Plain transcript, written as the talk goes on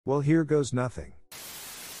Well, here goes nothing.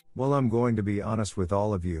 Well, I'm going to be honest with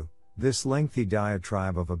all of you, this lengthy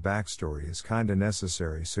diatribe of a backstory is kinda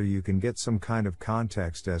necessary so you can get some kind of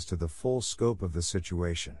context as to the full scope of the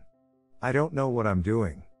situation. I don't know what I'm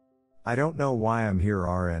doing. I don't know why I'm here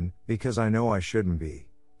RN, because I know I shouldn't be,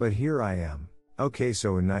 but here I am. Okay,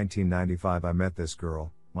 so in 1995 I met this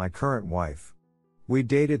girl, my current wife. We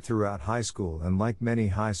dated throughout high school, and like many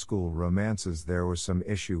high school romances there was some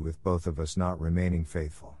issue with both of us not remaining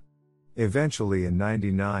faithful. Eventually in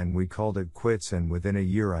 '99 we called it quits, and within a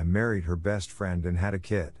year I married her best friend and had a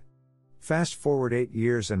kid. Fast forward 8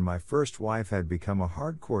 years and my first wife had become a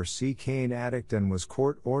hardcore cocaine addict and was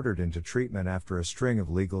court-ordered into treatment after a string of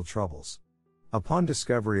legal troubles. Upon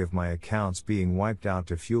discovery of my accounts being wiped out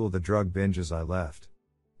to fuel the drug binges I left.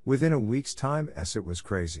 Within a week's time, it was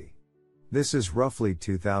crazy. This is roughly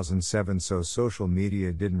 2007, so social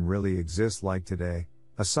media didn't really exist like today,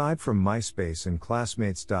 aside from MySpace and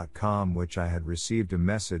Classmates.com, which I had received a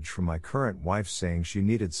message from my current wife saying she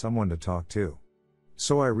needed someone to talk to.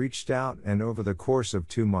 So I reached out, and over the course of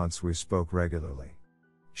 2 months we spoke regularly.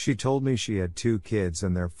 She told me she had 2 kids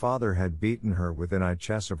and their father had beaten her within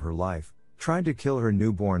inches of her life, tried to kill her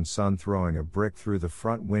newborn son throwing a brick through the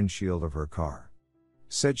front windshield of her car.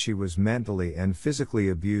 Said she was mentally and physically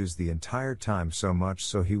abused the entire time, so much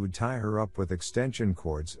so he would tie her up with extension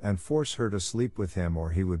cords and force her to sleep with him, or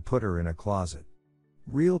he would put her in a closet.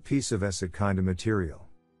 Real piece of acid kinda material.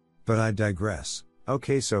 But I digress.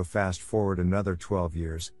 Okay, so fast forward another 12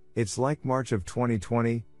 years, it's like March of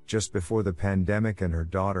 2020, just before the pandemic, and her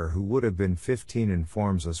daughter, who would have been 15,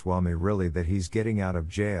 informs us, well, me really, that he's getting out of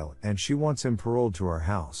jail and she wants him paroled to our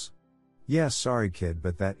house. Yeah, sorry kid,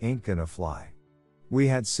 but that ain't gonna fly. We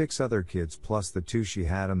had 6 other kids plus the 2 she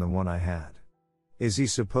had and the 1 I had. Is he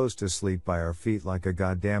supposed to sleep by our feet like a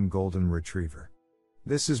goddamn golden retriever?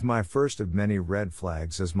 This is my first of many red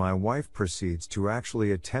flags as my wife proceeds to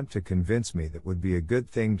actually attempt to convince me that would be a good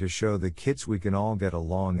thing to show the kids we can all get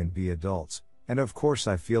along and be adults, and of course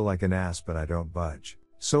I feel like an ass, but I don't budge.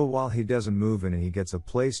 So while he doesn't move in and he gets a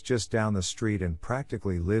place just down the street and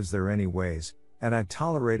practically lives there anyways, and I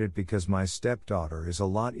tolerate it because my stepdaughter is a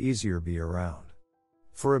lot easier to be around.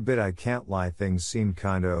 For a bit, I can't lie, things seemed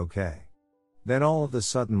kinda okay. Then all of a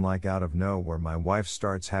sudden, like out of nowhere, my wife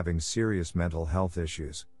starts having serious mental health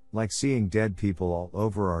issues, like seeing dead people all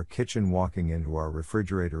over our kitchen, walking into our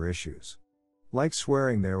refrigerator issues. Like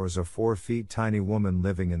swearing there was a 4 feet tiny woman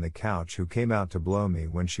living in the couch who came out to blow me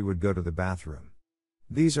when she would go to the bathroom.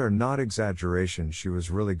 These are not exaggerations, she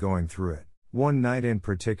was really going through it. One night in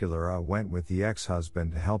particular I went with the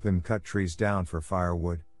ex-husband to help him cut trees down for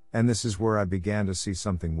firewood, and this is where I began to see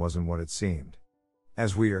something wasn't what it seemed.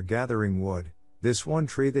 As we are gathering wood, this one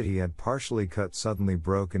tree that he had partially cut suddenly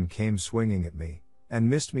broke and came swinging at me, and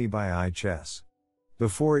missed me by inches.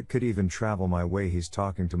 Before it could even travel my way, he's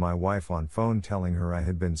talking to my wife on phone telling her I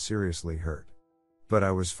had been seriously hurt. But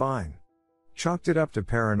I was fine. Chalked it up to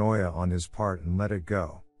paranoia on his part and let it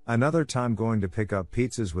go. Another time going to pick up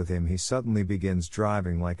pizzas with him, he suddenly begins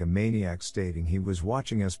driving like a maniac, stating he was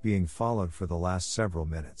watching us being followed for the last several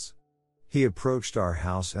minutes. He approached our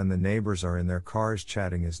house and the neighbors are in their cars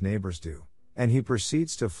chatting as neighbors do, and he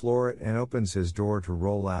proceeds to floor it and opens his door to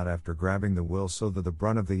roll out after grabbing the wheel so that the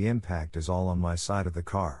brunt of the impact is all on my side of the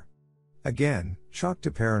car. Again, chalked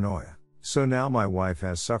to paranoia. So now my wife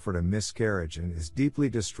has suffered a miscarriage and is deeply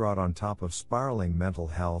distraught, on top of spiraling mental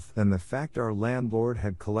health and the fact our landlord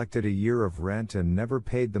had collected a year of rent and never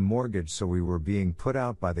paid the mortgage, so we were being put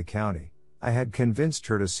out by the county. I had convinced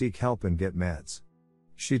her to seek help and get meds.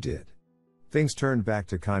 She did. Things turned back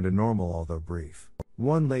to kinda normal, although brief.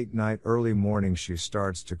 One late night, early morning, she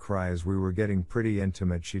starts to cry as we were getting pretty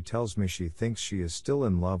intimate. She tells me she thinks she is still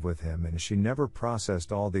in love with him and she never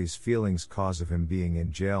processed all these feelings cause of him being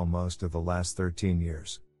in jail most of the last 13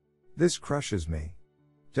 years. This crushes me.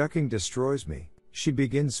 Ducking destroys me. She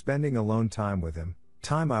begins spending alone time with him,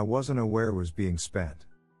 time I wasn't aware was being spent.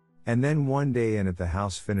 And then one day in at the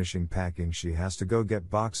house finishing packing, she has to go get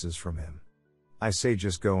boxes from him. I say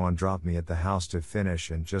just go on, drop me at the house to finish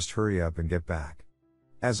and just hurry up and get back.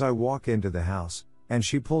 As I walk into the house, and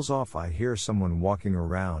she pulls off, I hear someone walking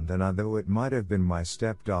around, and though it might have been my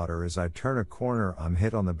stepdaughter, as I turn a corner I'm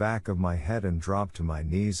hit on the back of my head and drop to my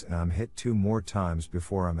knees, and I'm hit 2 more times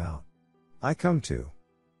before I'm out. I come to.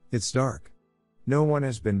 It's dark. No one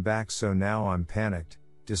has been back, so now I'm panicked,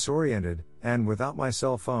 disoriented, and without my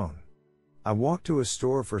cell phone. I walk to a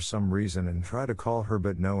store for some reason and try to call her,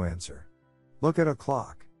 but no answer. Look at a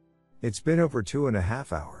clock. It's been over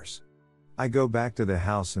 2.5 hours. I go back to the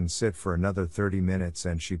house and sit for another 30 minutes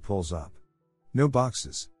and she pulls up. No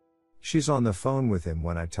boxes. She's on the phone with him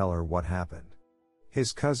when I tell her what happened.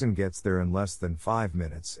 His cousin gets there in less than 5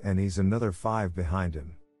 minutes and he's another 5 behind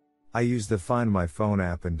him. I use the Find My Phone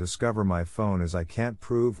app and discover my phone as I can't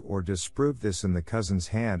prove or disprove this in the cousin's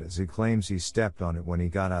hand as he claims he stepped on it when he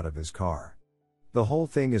got out of his car. The whole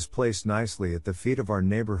thing is placed nicely at the feet of our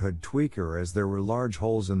neighborhood tweaker as there were large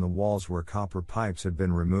holes in the walls where copper pipes had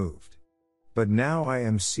been removed. But now I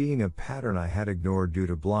am seeing a pattern I had ignored due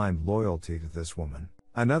to blind loyalty to this woman.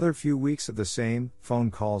 Another few weeks of the same, phone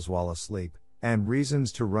calls while asleep, and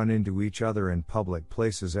reasons to run into each other in public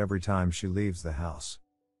places every time she leaves the house.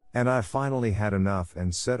 And I finally had enough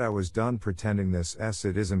and said I was done pretending this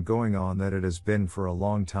it isn't going on that it has been for a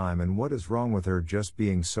long time and what is wrong with her just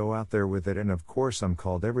being so out there with it, and of course I'm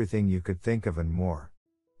called everything you could think of and more.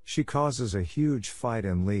 She causes a huge fight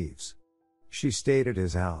and leaves. She stayed at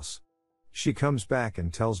his house. She comes back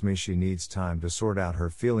and tells me she needs time to sort out her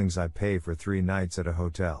feelings. I pay for 3 nights at a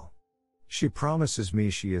hotel. She promises me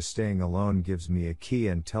she is staying alone, gives me a key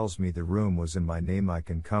and tells me the room was in my name, I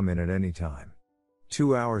can come in at any time.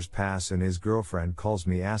 2 hours pass and his girlfriend calls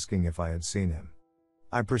me asking if I had seen him.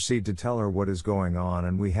 I proceed to tell her what is going on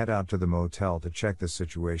and we head out to the motel to check the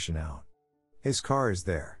situation out. His car is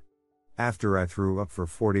there. After I threw up for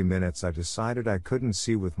 40 minutes I decided I couldn't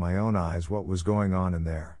see with my own eyes what was going on in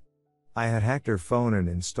there. I had hacked her phone and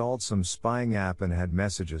installed some spying app and had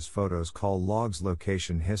messages, photos, call logs,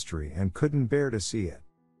 location history, and couldn't bear to see it.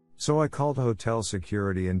 So I called hotel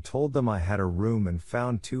security and told them I had a room and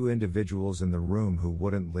found 2 individuals in the room who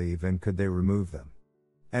wouldn't leave and could they remove them.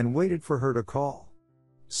 And waited for her to call.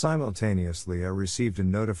 Simultaneously I received a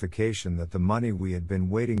notification that the money we had been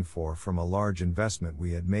waiting for from a large investment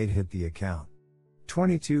we had made hit the account.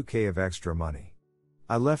 $22,000 of extra money.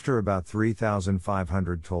 I left her about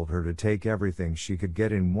 $3,500, told her to take everything she could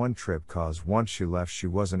get in one trip cause once she left she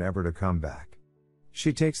wasn't ever to come back.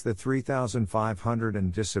 She takes the $3,500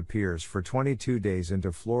 and disappears for 22 days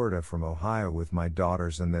into Florida from Ohio with my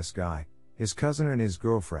daughters and this guy, his cousin and his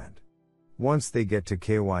girlfriend. Once they get to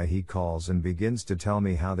KY he calls and begins to tell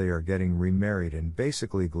me how they are getting remarried and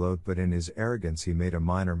basically gloat, but in his arrogance he made a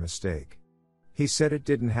minor mistake. He said it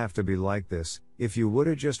didn't have to be like this, if you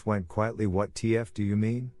woulda just went quietly. What TF do you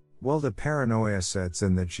mean? Well, the paranoia sets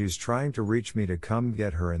in that she's trying to reach me to come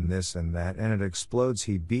get her and this and that, and it explodes.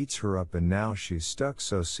 He beats her up and now she's stuck,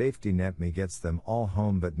 so safety net me gets them all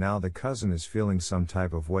home, but now the cousin is feeling some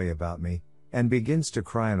type of way about me, and begins to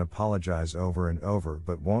cry and apologize over and over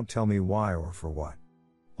but won't tell me why or for what.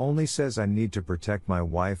 Only says I need to protect my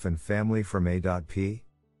wife and family from A.P.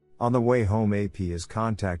 On the way home AP is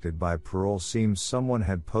contacted by parole. Seems someone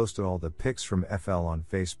had posted all the pics from FL on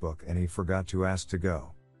Facebook and he forgot to ask to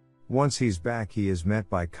go. Once he's back he is met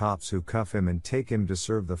by cops who cuff him and take him to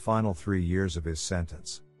serve the final 3 years of his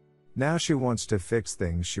sentence. Now she wants to fix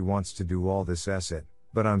things, she wants to do all this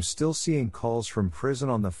but I'm still seeing calls from prison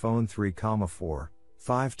on the phone 3,4,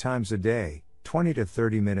 5 times a day, 20 to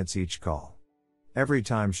 30 minutes each call. Every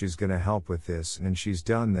time she's gonna help with this and she's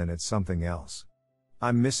done then it's something else.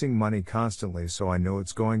 I'm missing money constantly so I know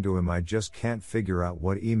it's going to him. I just can't figure out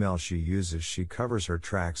what email she uses. She covers her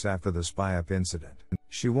tracks after the spy up incident.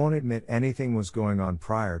 She won't admit anything was going on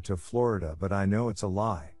prior to Florida, but I know it's a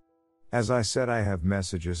lie. As I said, I have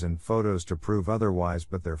messages and photos to prove otherwise,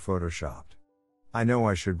 but they're photoshopped. I know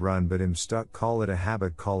I should run but I'm stuck. Call it a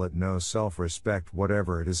habit, call it no self-respect,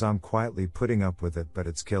 whatever it is, I'm quietly putting up with it, but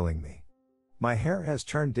it's killing me. My hair has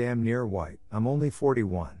turned damn near white. I'm only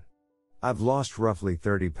 41. I've lost roughly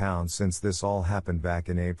 30 pounds since this all happened back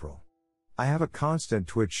in April. I have a constant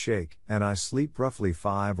twitch shake, and I sleep roughly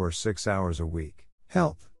 5 or 6 hours a week.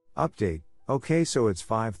 Help. Update. Okay, so it's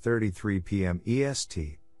 5:33 p.m.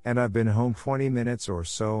 EST, and I've been home 20 minutes or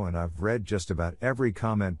so and I've read just about every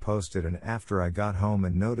comment posted, and after I got home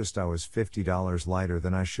and noticed I was $50 lighter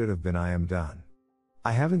than I should have been, I am done.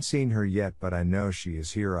 I haven't seen her yet, but I know she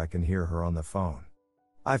is here. I can hear her on the phone.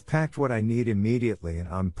 I've packed what I need immediately and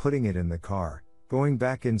I'm putting it in the car, going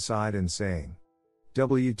back inside and saying,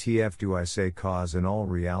 WTF do I say, cause in all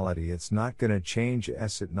reality it's not gonna change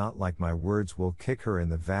it, not like my words will kick her in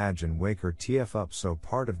the vag and wake her TF up, so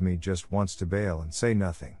part of me just wants to bail and say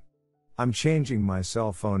nothing. I'm changing my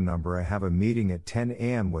cell phone number. I have a meeting at 10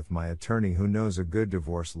 a.m. with my attorney who knows a good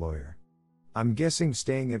divorce lawyer. I'm guessing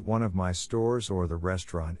staying at one of my stores or the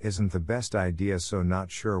restaurant isn't the best idea, so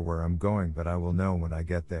not sure where I'm going, but I will know when I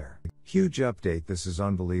get there. Huge update, this is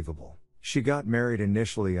unbelievable. She got married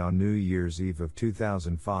initially on New Year's Eve of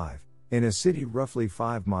 2005, in a city roughly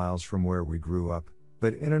 5 miles from where we grew up,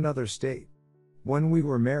 but in another state. When we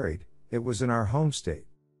were married, it was in our home state.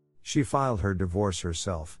 She filed her divorce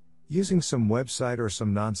herself, using some website or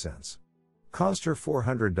some nonsense. Cost her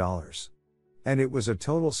 $400. And it was a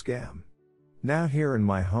total scam. Now here in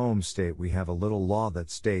my home state we have a little law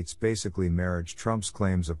that states basically marriage trumps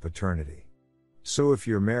claims of paternity. So if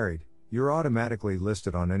you're married, you're automatically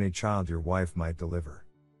listed on any child your wife might deliver.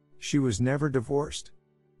 She was never divorced.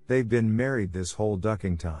 They've been married this whole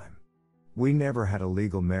ducking time. We never had a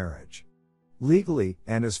legal marriage. Legally,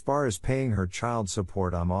 and as far as paying her child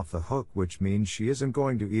support, I'm off the hook, which means she isn't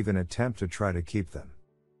going to even attempt to try to keep them.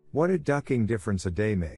 What a ducking difference a day makes.